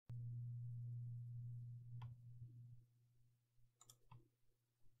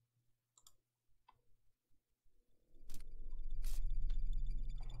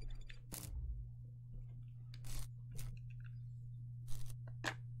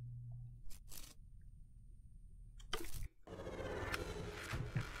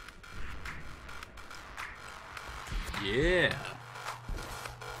Yeah.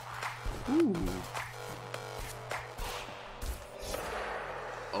 Ooh.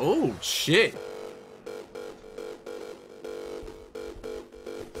 Oh, shit.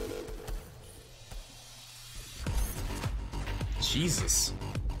 Jesus.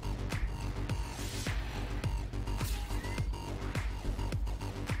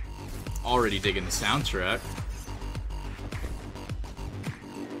 Already digging the soundtrack.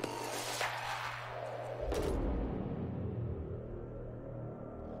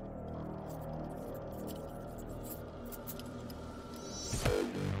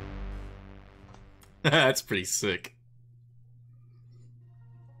 That's pretty sick.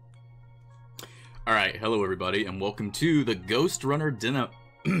 Alright, hello everybody, and welcome to the Ghostrunner Demo.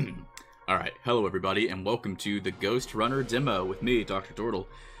 Alright, hello everybody, and welcome to the Ghostrunner Demo with me, Dr. Dortle.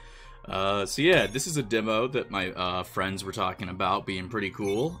 So yeah, this is a demo that my friends were talking about being pretty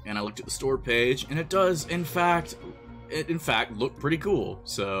cool, and I looked at the store page, and it does, in fact, look pretty cool.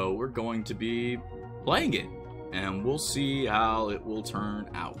 So we're going to be playing it, and we'll see how it will turn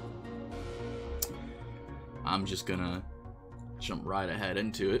out. I'm just gonna jump right ahead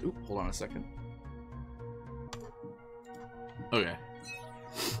into it. Oop, hold on a second. Okay.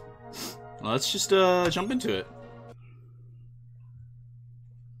 Let's just jump into it.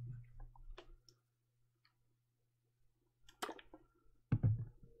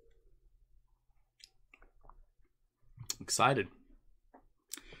 Excited.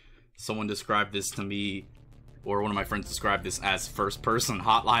 Someone described this to me, or one of my friends described this as first-person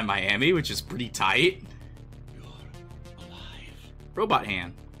Hotline Miami, which is pretty tight. Robot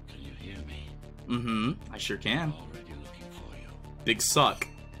hand. Can you hear me? Mm-hmm. I sure can. Already looking for you. Big suck.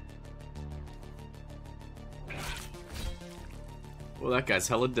 Well, that guy's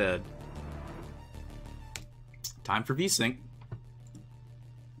hella dead. Time for VSync.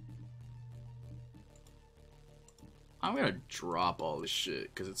 I'm gonna drop all this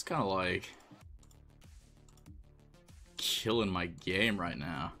shit, because it's kind of like killing my game right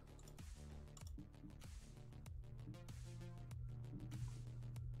now.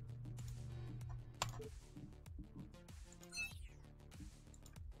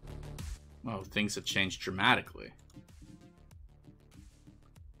 Oh, things have changed dramatically.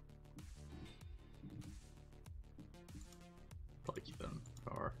 Probably keep that in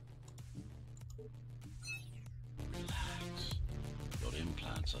power. Relax. Your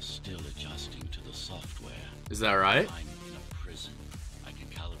implants are still adjusting to the software. Is that right? I'm in a prison. I can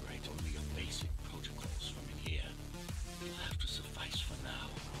calibrate only your basic protocols from in here. It'll have to suffice for now.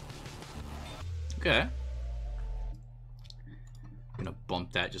 Okay. I'm gonna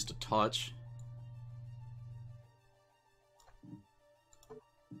bump that just a touch.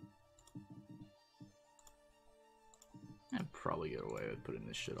 I'd probably get away with putting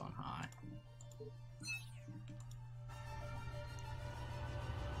this shit on high.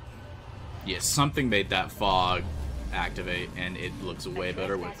 Yeah, something made that fog activate, and it looks way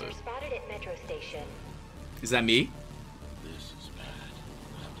better with it. Spotted at Metro Station. Is that me? This is bad.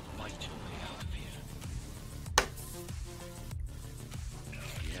 You'll have to fight your way out of here.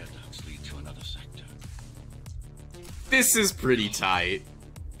 The air ducts lead to another sector. This is pretty tight.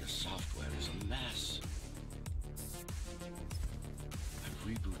 Your software is a mess. I've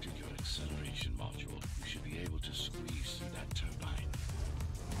rebooted your acceleration module. You should be able to squeeze through that turbine.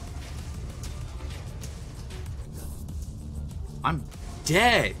 I'm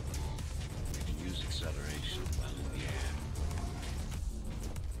dead. You can use acceleration while in the air.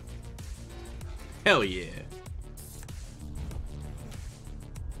 Hell yeah.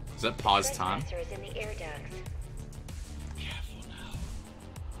 Is that pause time? Trespassers in the air ducts. Careful now.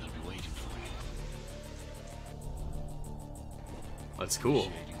 They'll be waiting for you. That's cool.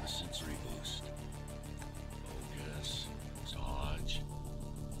 Initiating the sensory boost. Focus. Charge.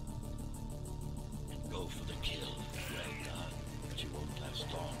 And go for the kill. Well done. But you won't last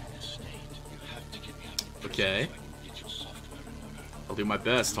long in this state. You have to get me out of the prison Okay. so I can get your software in order. I'll do my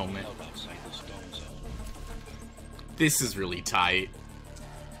best, homie. Held outside this dome zone. This is really tight.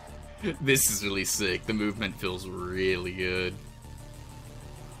 This is really sick. The movement feels really good.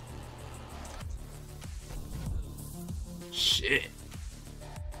 Shit.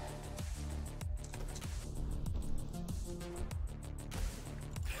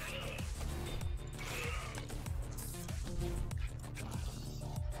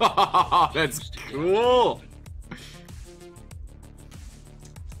 That's cool.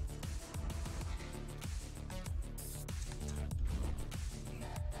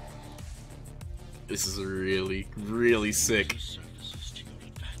 This is really, really sick. Surfaces to your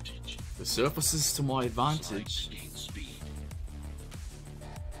advantage. The surfaces to my Slide advantage. to gain speed.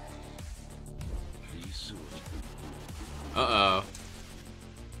 Pretty soon, Uh-oh.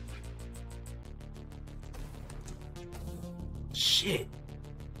 Shit.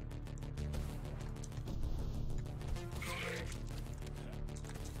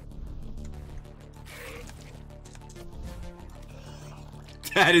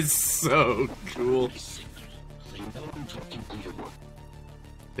 That is so cool.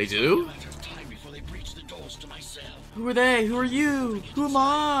 They do? Who are they? Who are you? Who am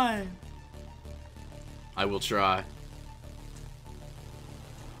I? I will try.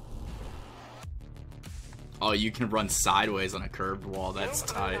 Oh, you can run sideways on a curved wall. That's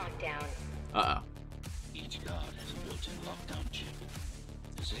tight. Uh-oh. Each guard has a built-in lockdown chip.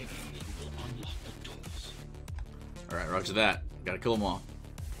 Disabling it will unlock the doors. Alright, roger that. Gotta kill them all.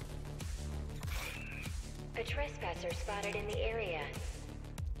 A trespasser spotted in the area.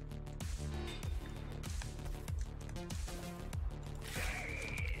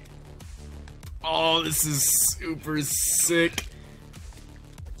 Oh, this is super sick.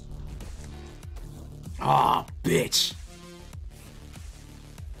 Aw, oh, bitch.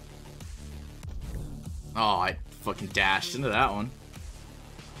 Oh, I fucking dashed into that one.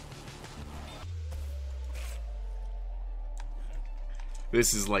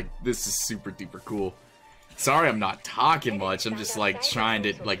 This is super duper cool. Sorry I'm not talking much, I'm just like trying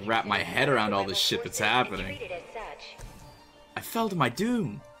to like wrap my head around all this shit that's happening. I fell to my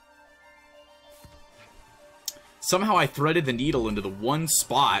doom. Somehow I threaded the needle into the one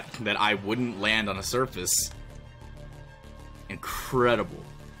spot that I wouldn't land on a surface. Incredible.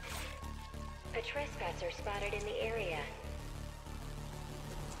 A trespasser spotted in the area.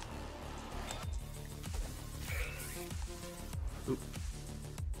 Oop.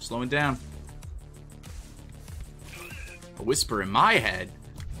 Slowing down. A whisper in my head?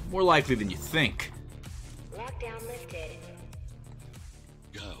 More likely than you think. Lockdown lifted.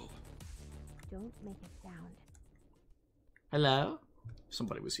 Go. Don't make a sound. Hello?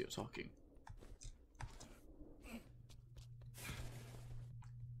 Somebody was here talking.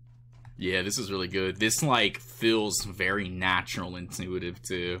 Yeah, this is really good. This, like, feels very natural and intuitive,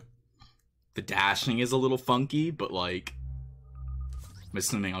 too. The dashing is a little funky, but, like, I'm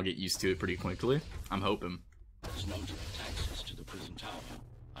assuming I'll get used to it pretty quickly. I'm hoping. There's no direct access to the prison tower.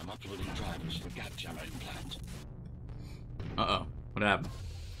 I'm uploading drivers for gap jammer implant. Uh-oh. What happened?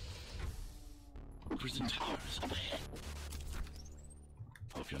 Prison tower is up ahead.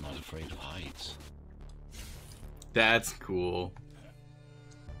 Hope you're not afraid of heights. That's cool.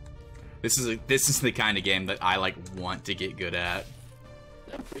 This is the kind of game that I like want to get good at.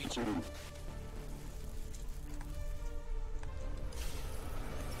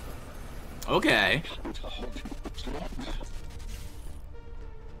 Okay.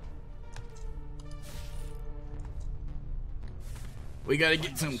 We gotta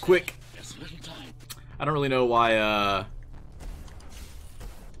get some quick. I don't really know why,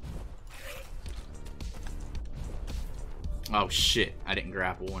 oh shit, I didn't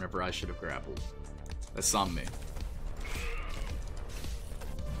grapple whenever I should have grappled. That's on me.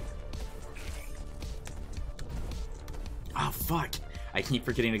 Oh fuck, I keep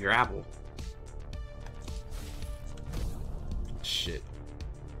forgetting to grapple. Shit.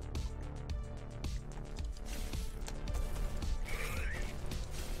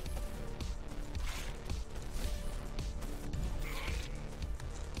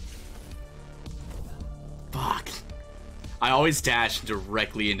 Fuck. I always dash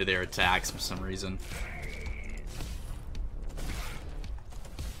directly into their attacks for some reason.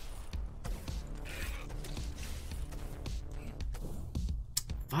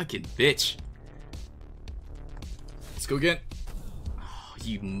 Fucking bitch. Let's go again. Oh,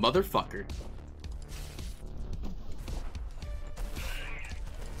 you motherfucker.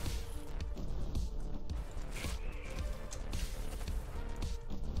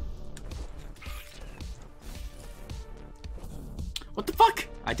 What the fuck?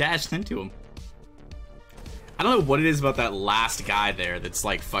 I dashed into him. I don't know what it is about that last guy there that's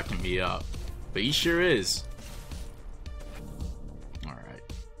like fucking me up, but he sure is. Alright.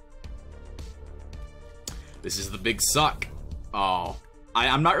 This is the big suck. Oh.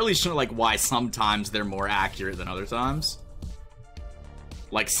 I'm not really sure like why sometimes they're more accurate than other times.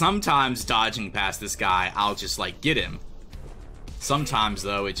 Like sometimes dodging past this guy, I'll just like get him. Sometimes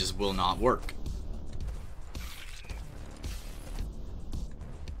though, it just will not work.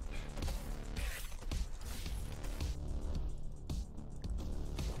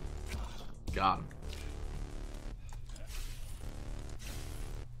 Got him.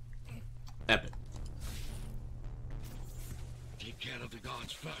 Epic. Take care of the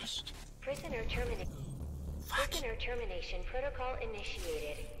guards first. Prisoner termination protocol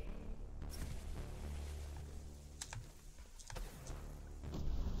initiated.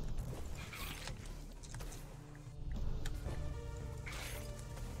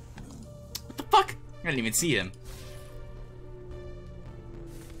 I didn't even see him.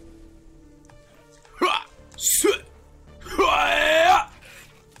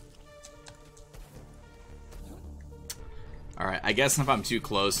 Alright, I guess if I'm too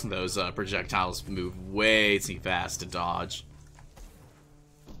close, those projectiles move way too fast to dodge.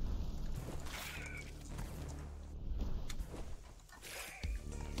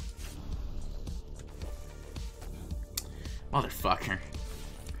 Motherfucker.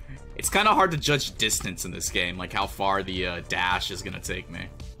 It's kind of hard to judge distance in this game, like how far the dash is gonna take me.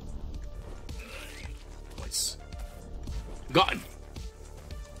 Nice. Got him!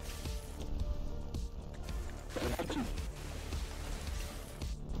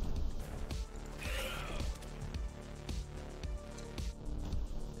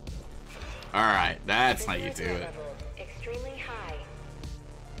 Alright, that's how you do it. Extremely high.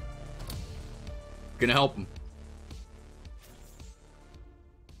 Gonna help him.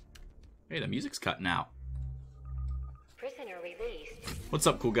 Hey, the music's cutting out. Prisoner released. What's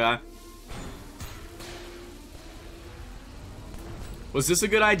up, cool guy? Was this a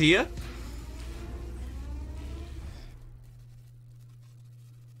good idea?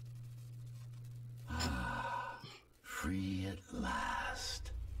 Free at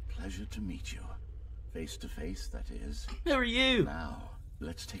last. Pleasure to meet you. Face to face, that is. Who are you? Now,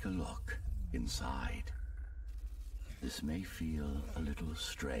 let's take a look inside. This may feel a little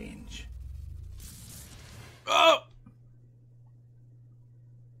strange. Oh!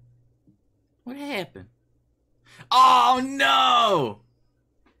 What happened? Oh no!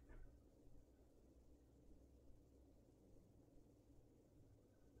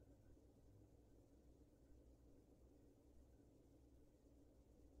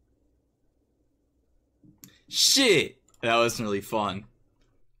 Shit! That was really fun.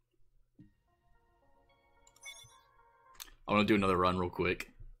 I want to do another run real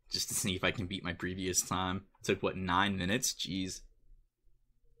quick, just to see if I can beat my previous time. It took, what, 9 minutes? Jeez.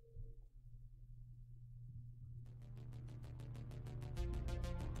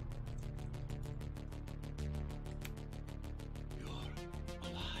 You're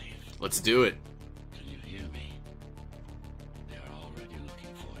alive. Let's do it. Can you hear me? They are already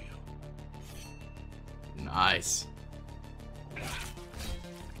looking for you. Nice.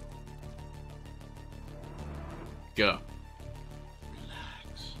 Go.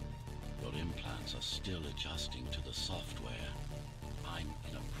 Relax. Your implants are still adjusting to the software. I'm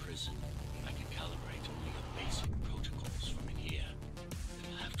in a prison. I can calibrate only the basic protocols from in here.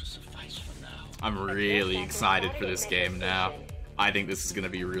 It'll have to suffice for now. I'm really excited for this game now. I think this is gonna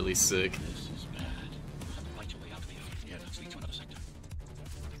be really sick. This is bad. You'll have to fight your way out of the air ducts lead to another sector.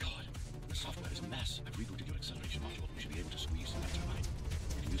 My God, the software is a mess. I've rebooted your acceleration module. We should be able to squeeze some extra money.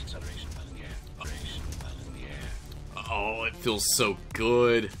 You can use acceleration while in the air. Acceleration while in the air. Oh, it feels so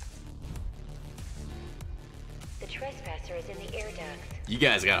good. The trespasser is in the air ducts. You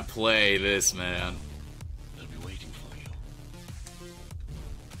guys gotta play this, man. They'll be waiting for you.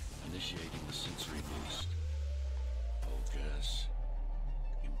 Initiating the sensory boost. Focus.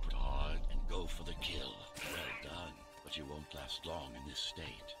 Input hard and go for the kill. Well done. But you won't last long in this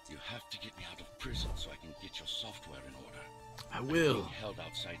state. You have to get me out of prison so I can get your software in order. I I'm will. being held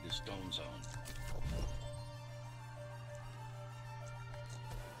outside this dome zone.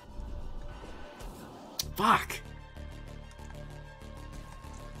 Fuck.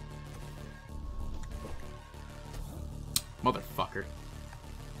 Motherfucker.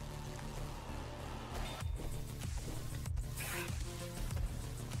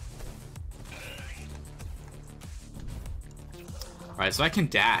 Alright, so I can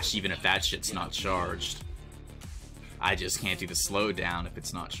dash even if that shit's not charged. I just can't do the slowdown if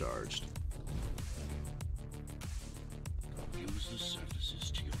it's not charged. Use the surfaces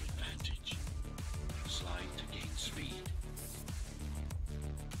to your advantage. Slide to gain speed.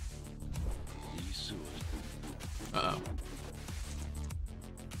 These sewers. Uh-oh.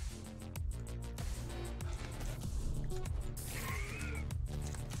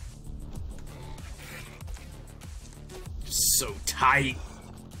 So tight.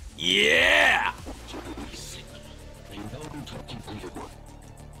 Yeah!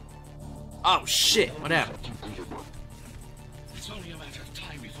 Oh shit, what happened? It's only a matter of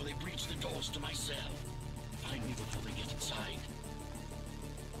time before they breach the doors to my cell. Find me before they get inside.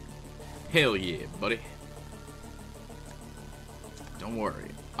 Hell yeah, buddy. Don't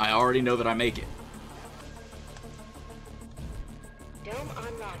worry. I already know that I make it. Dome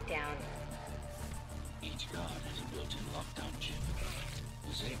on lockdown. Each guard has a built-in lockdown chip.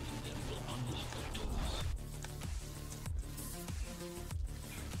 Disabling them will unlock their doors.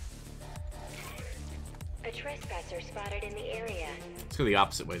 A trespasser spotted in the area. Let's go the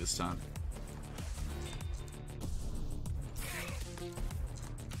opposite way this time.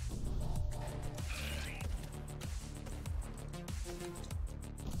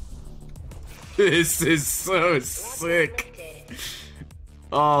 This is so sick.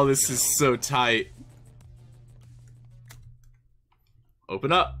 Oh, this is so tight.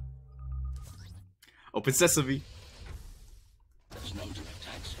 Open up. Open sesame. There's no direct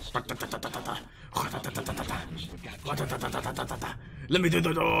access. Let me through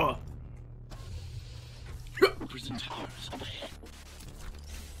the door. Prison towers up ahead.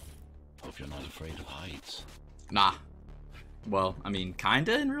 Hope you're not afraid of heights. Nah. Well, I mean,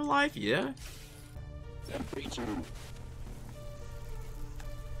 kinda in real life, yeah.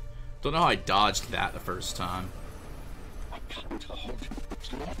 Don't know how I dodged that the first time. I can't hold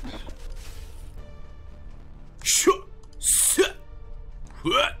it longer.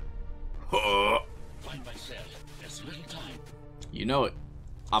 Find my cell. There's little time. You know it.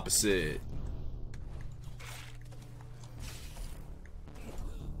 Opposite.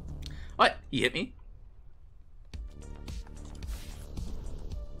 What? He hit me?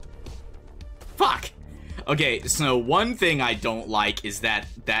 Fuck! Okay, so one thing I don't like is that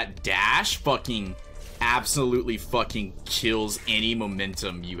dash fucking absolutely fucking kills any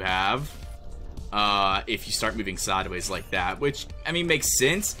momentum you have. If you start moving sideways like that, which, I mean, makes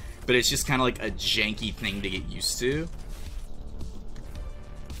sense, but it's just kind of like a janky thing to get used to.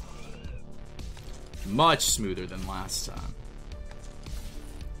 Much smoother than last time.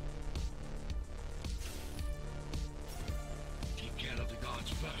 Take care of the guards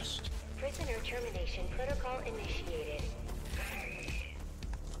first. Prisoner termination protocol initiated.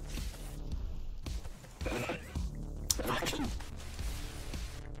 Fuck.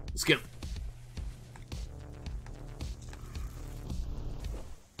 Let's get him.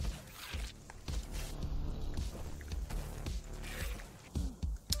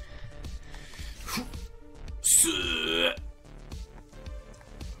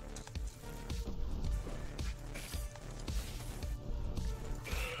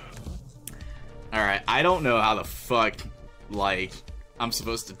 Alright, I don't know how the fuck, like, I'm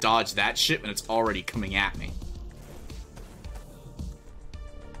supposed to dodge that shit when it's already coming at me.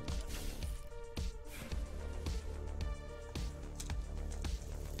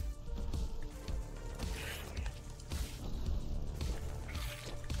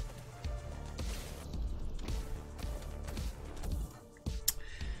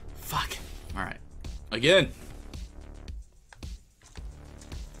 Fuck. Alright. Again.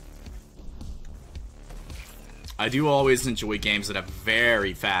 I do always enjoy games that have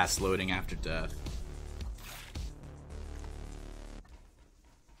very fast loading after death.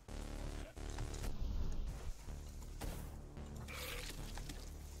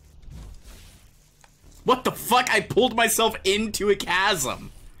 What the fuck? I pulled myself into a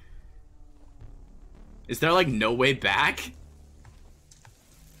chasm. Is there like no way back?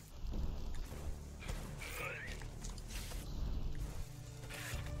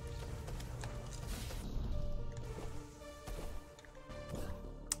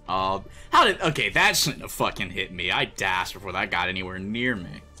 How did... Okay, that shouldn't have fucking hit me. I dashed before that got anywhere near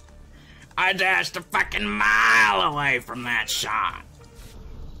me. I dashed a fucking mile away from that shot.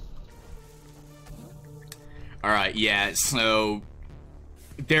 Alright, yeah, so...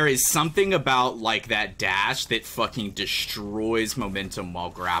 There is something about, like, that dash that fucking destroys momentum while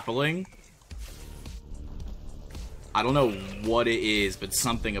grappling. I don't know what it is, but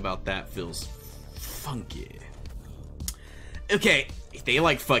something about that feels funky. Okay, they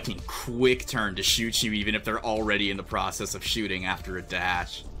like fucking quick turn to shoot you even if they're already in the process of shooting after a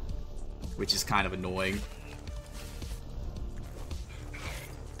dash, which is kind of annoying.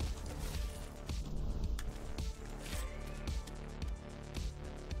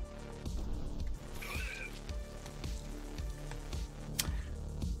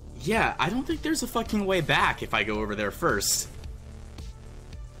 Yeah, I don't think there's a fucking way back if I go over there first.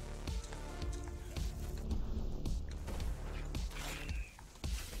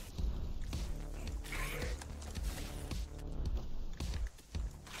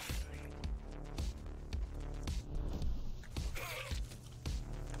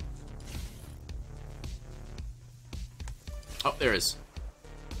 Oh, there is.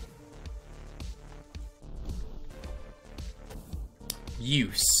 You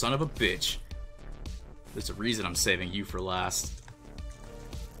son of a bitch. There's a reason I'm saving you for last.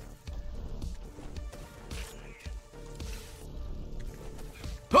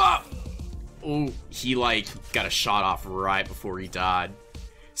 Ah! Oh, he like got a shot off right before he died.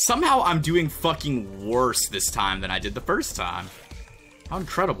 Somehow I'm doing fucking worse this time than I did the first time. How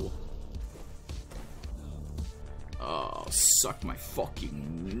incredible. Oh, suck my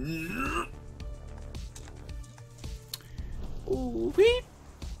fucking... Ooh, wee.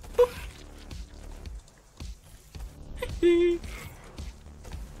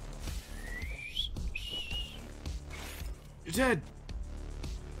 You're dead.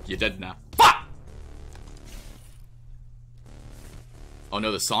 You're dead now. Fuck! Oh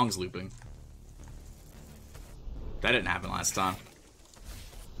no, the song's looping. That didn't happen last time.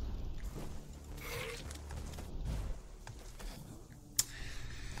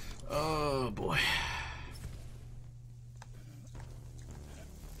 Oh boy.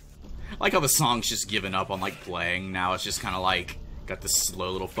 I like how the song's just given up on like playing. Now it's just kind of like got this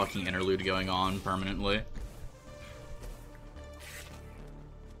slow little fucking interlude going on permanently.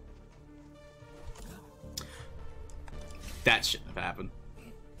 That shouldn't have happened.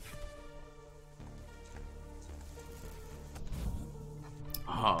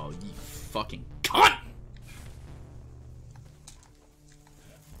 Oh, you fucking cunt!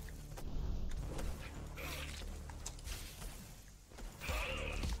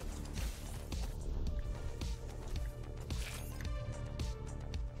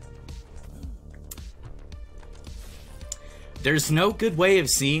 There's no good way of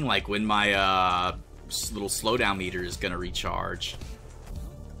seeing like when my little slowdown meter is gonna recharge.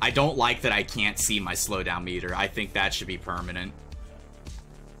 I don't like that I can't see my slowdown meter. I think that should be permanent.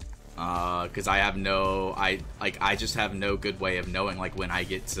 Because I have no, I just have no good way of knowing like when I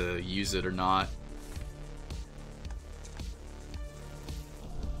get to use it or not.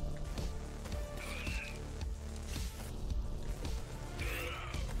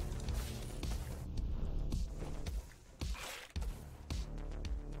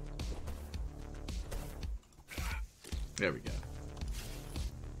 There we go.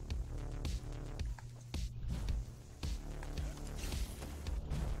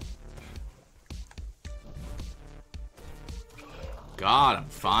 God, I'm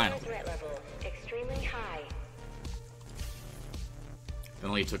fine. Threat level extremely high. It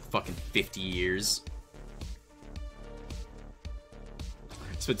only took fucking 50 years.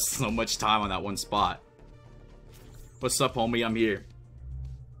 Spent so much time on that one spot. What's up, homie? I'm here.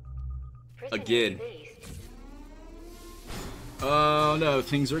 Again. Oh no,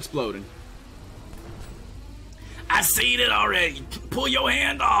 things are exploding. I seen it already. Pull your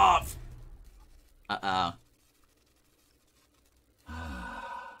hand off. Uh-oh.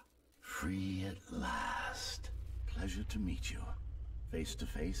 Free at last. Pleasure to meet you. Face to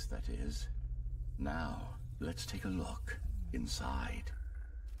face, that is. Now, let's take a look inside.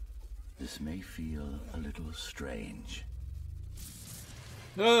 This may feel a little strange.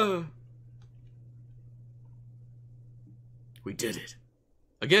 We did it.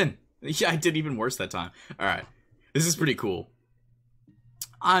 Again. Yeah, I did even worse that time. Alright. This is pretty cool.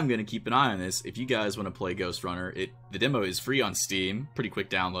 I'm going to keep an eye on this. If you guys want to play Ghostrunner, the demo is free on Steam. Pretty quick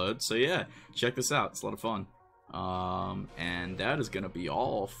download. So yeah, check this out. It's a lot of fun. And that is going to be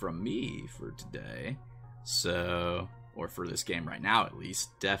all from me for today. So, or for this game right now at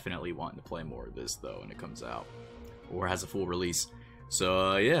least. Definitely wanting to play more of this though when it comes out. Or has a full release.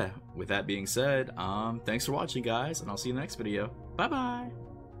 So yeah, with that being said, thanks for watching guys, and I'll see you in the next video. Bye bye!